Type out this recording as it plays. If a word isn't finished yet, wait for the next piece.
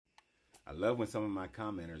I love when some of my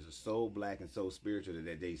commenters are so black and so spiritual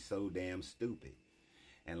that they so damn stupid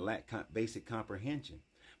and lack basic comprehension.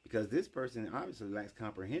 Because this person obviously lacks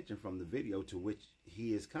comprehension from the video to which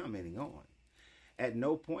he is commenting on. At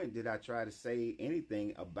no point did I try to say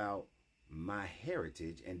anything about my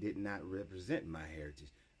heritage and did not represent my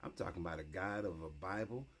heritage. I'm talking about a God of a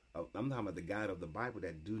Bible. I'm talking about the God of the Bible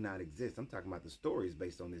that do not exist. I'm talking about the stories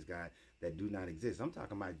based on this God that do not exist. I'm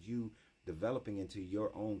talking about you developing into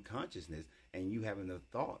your own consciousness and you having the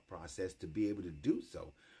thought process to be able to do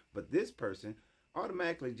so. But this person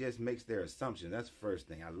automatically just makes their assumption. That's the first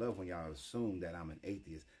thing. I love when y'all assume that I'm an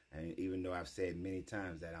atheist. And even though I've said many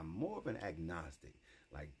times that I'm more of an agnostic.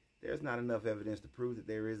 Like, there's not enough evidence to prove that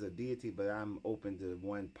there is a deity, but I'm open to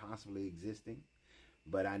one possibly existing.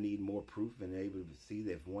 But I need more proof and able to see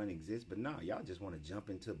that if one exists. But no, y'all just want to jump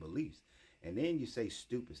into beliefs. And then you say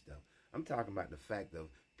stupid stuff. I'm talking about the fact of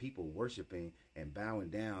people worshiping and bowing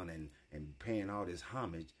down and paying all this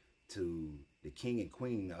homage to the king and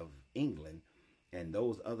queen of England and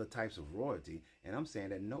those other types of royalty. And I'm saying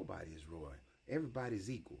that nobody is royal. Everybody's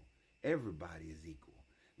equal. Everybody is equal.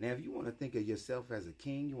 Now, if you want to think of yourself as a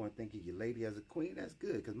king, you want to think of your lady as a queen, that's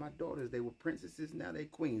good. Because my daughters, they were princesses, now they're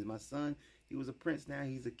queens. My son, he was a prince, now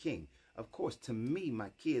he's a king. Of course, to me, my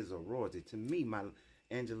kids are royalty. To me, my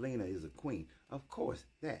Angelina is a queen. Of course,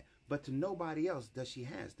 that. But to nobody else does she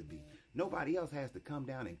has to be. Nobody else has to come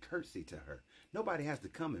down and curtsy to her. Nobody has to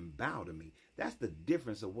come and bow to me. That's the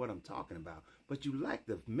difference of what I'm talking about. But you lack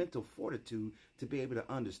the mental fortitude to be able to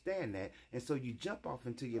understand that. And so you jump off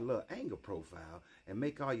into your little anger profile and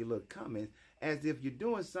make all your little comments as if you're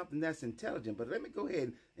doing something that's intelligent. But let me go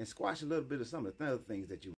ahead and squash a little bit of some of the other things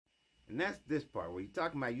that you... And that's this part where you're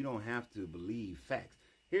talking about you don't have to believe facts.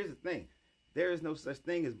 Here's the thing. There is no such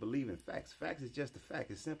thing as believing facts. Facts is just a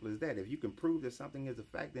fact. As simple as that. If you can prove that something is a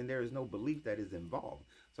fact, then there is no belief that is involved.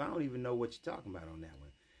 So I don't even know what you're talking about on that one.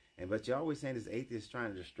 But you're always saying this atheist is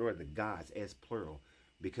trying to destroy the gods, as plural,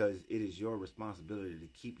 because it is your responsibility to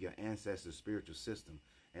keep your ancestors' spiritual system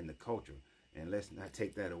and the culture. And let's not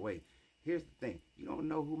take that away. Here's the thing. You don't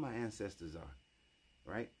know who my ancestors are,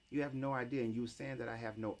 right? You have no idea. And you were saying that I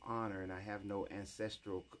have no honor and I have no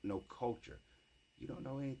ancestral, no culture. You don't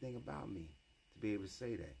know anything about me to be able to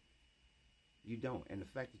say that. You don't. And the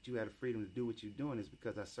fact that you had the freedom to do what you're doing is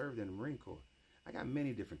because I served in the Marine Corps. I got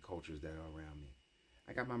many different cultures that are around me.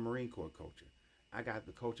 I got my Marine Corps culture. I got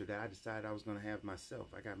the culture that I decided I was going to have myself.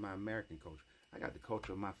 I got my American culture. I got the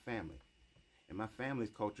culture of my family. And my family's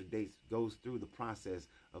culture goes through the process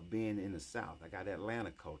of being in the South. I got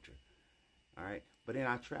Atlanta culture. All right. But then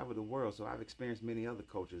I travel the world, so I've experienced many other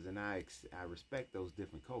cultures, and I respect those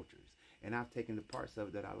different cultures. And I've taken the parts of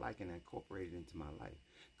it that I like and incorporated into my life.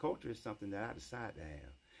 Culture is something that I decide to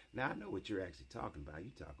have. Now, I know what you're actually talking about.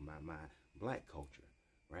 You're talking about my black culture,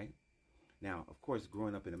 right? Now, of course,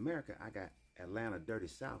 growing up in America, I got Atlanta Dirty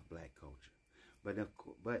South black culture. But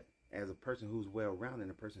as a person who's well-rounded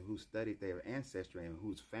and a person who studied their ancestry and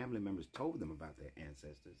whose family members told them about their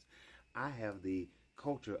ancestors, I have the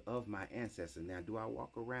culture of my ancestors. Now, do I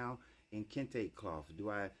walk around in kente cloth? Do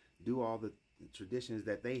I do all the traditions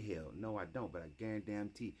that they held? No, I don't. But I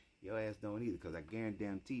guarantee your ass don't either, because I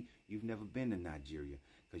guarantee you've never been to Nigeria,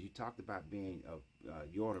 because you talked about being a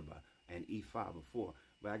Yoruba and Ifa before.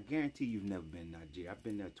 But I guarantee you've never been to Nigeria. I've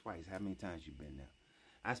been there twice. How many times you been there?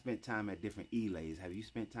 I spent time at different Ilays. Have you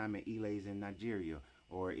spent time at Ilays in Nigeria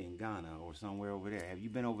or in Ghana or somewhere over there? Have you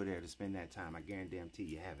been over there to spend that time? I guarantee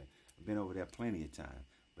you haven't. I've been over there plenty of times,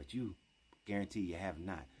 but you guarantee you have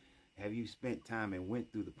not. Have you spent time and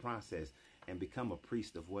went through the process and become a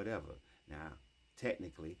priest of whatever? Now,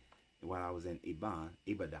 technically, while I was in Ibadan,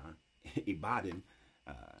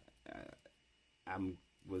 I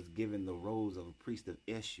was given the roles of a priest of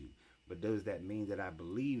Eshu. But does that mean that I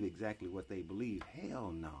believe exactly what they believe?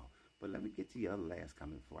 Hell no. But let me get to your other last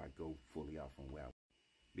comment before I go fully off on where I was.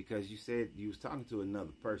 Because you said you was talking to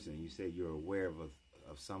another person. And you said you're aware of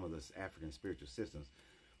some of the African spiritual systems,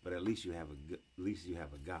 but at least you have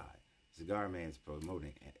a God. Cigar Man's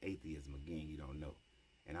promoting atheism again. You don't know,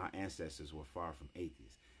 and our ancestors were far from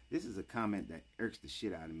atheists. This is a comment that irks the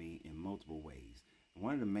shit out of me in multiple ways. And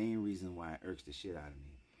one of the main reasons why it irks the shit out of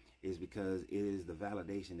me is because it is the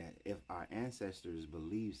validation that if our ancestors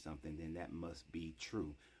believe something, then that must be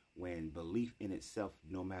true. When belief in itself,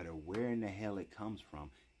 no matter where in the hell it comes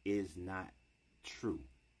from, is not true.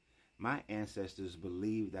 My ancestors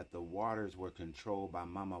believed that the waters were controlled by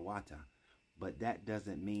Mama Wata, but that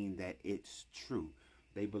doesn't mean that it's true.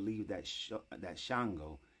 They believed that that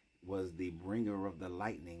Shango was the bringer of the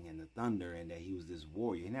lightning and the thunder, and that he was this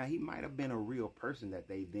warrior. Now, he might have been a real person that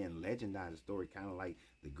they then legendized the story, kind of like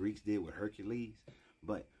the Greeks did with Hercules.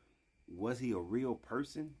 But Was he a real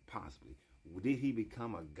person? Possibly. Did he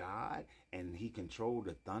become a god and he controlled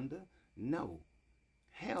the thunder? No.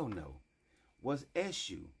 Hell no. Was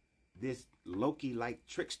Eshu this Loki-like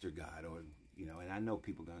trickster god? Or, you know, and I know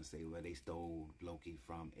people going to say, well, they stole Loki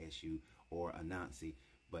from Eshu or Anansi.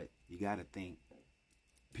 But you got to think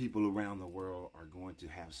people around the world are going to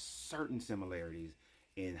have certain similarities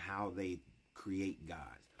in how they create gods.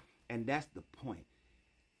 And that's the point.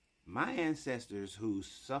 My ancestors who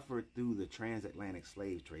suffered through the transatlantic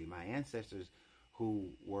slave trade, my ancestors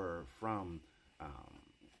who were from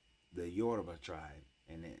the Yoruba tribe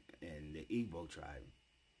and the Igbo tribe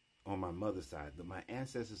on my mother's side, my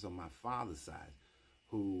ancestors on my father's side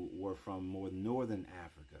who were from more northern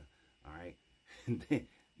Africa, all right,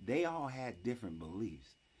 they all had different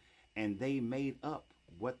beliefs, and they made up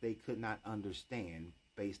what they could not understand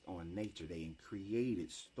based on nature. They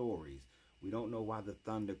created stories. We don't know why the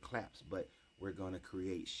thunder claps, but we're going to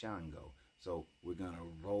create Shango. So we're going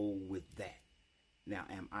to roll with that. Now,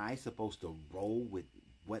 am I supposed to roll with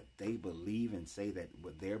what they believe and say that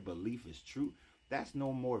what their belief is true? That's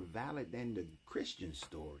no more valid than the Christian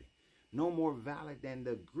story. No more valid than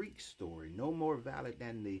the Greek story. No more valid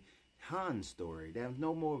than the Han story. They're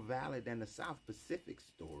no more valid than the South Pacific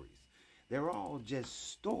stories. They're all just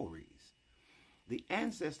stories. The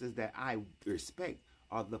ancestors that I respect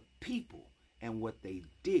are the people and what they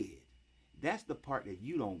did. That's the part that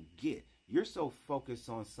you don't get. You're so focused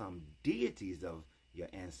on some deities of your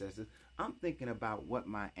ancestors. I'm thinking about what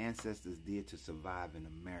my ancestors did to survive in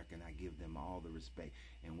America, and I give them all the respect,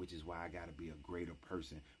 and which is why I got to be a greater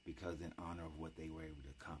person, because in honor of what they were able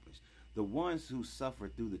to accomplish. The ones who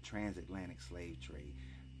suffered through the transatlantic slave trade,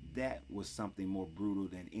 that was something more brutal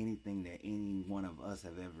than anything that any one of us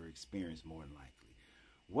have ever experienced, more than likely.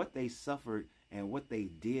 What they suffered and what they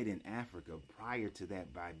did in Africa prior to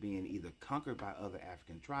that by being either conquered by other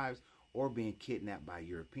African tribes or being kidnapped by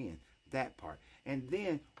Europeans, that part. And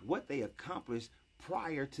then what they accomplished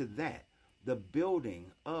prior to that, the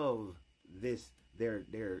building of this, their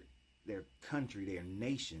country, their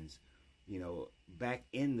nations, you know, back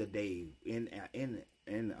in the day in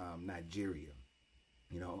Nigeria,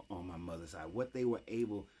 you know, on my mother's side, what they were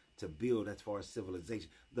able to build as far as civilization.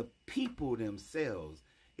 The people themselves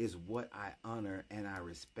is what I honor and I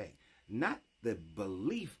respect. Not the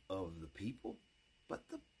belief of the people, but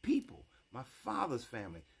the people. My father's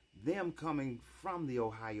family, them coming from the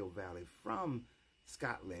Ohio Valley, from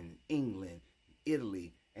Scotland, England,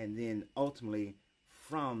 Italy, and then ultimately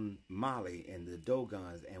from Mali and the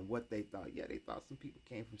Dogons and what they thought. Yeah, they thought some people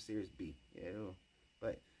came from Sirius B. Yeah,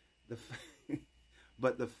 but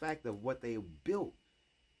the fact of what they built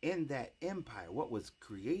in that empire, what was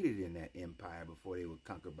created in that empire before they were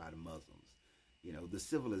conquered by the Muslims, you know, the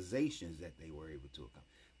civilizations that they were able to accomplish.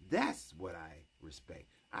 That's what I respect.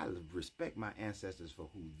 I respect my ancestors for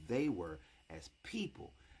who they were as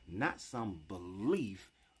people, not some belief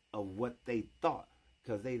of what they thought,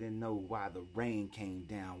 because they didn't know why the rain came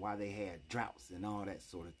down, why they had droughts and all that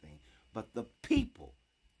sort of thing. But the people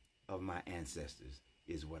of my ancestors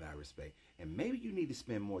is what I respect. And maybe you need to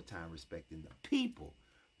spend more time respecting the people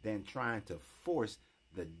than trying to force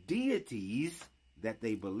the deities that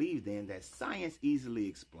they believed in, that science easily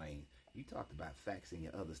explains. You talked about facts in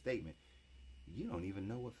your other statement. You don't even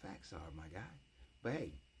know what facts are, my guy. But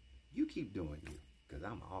hey, you keep doing you, because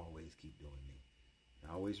I'm always keep doing me.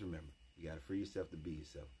 And always remember, you got to free yourself to be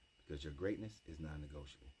yourself, because your greatness is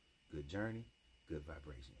non-negotiable. Good journey, good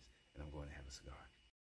vibrations. And I'm going to have a cigar.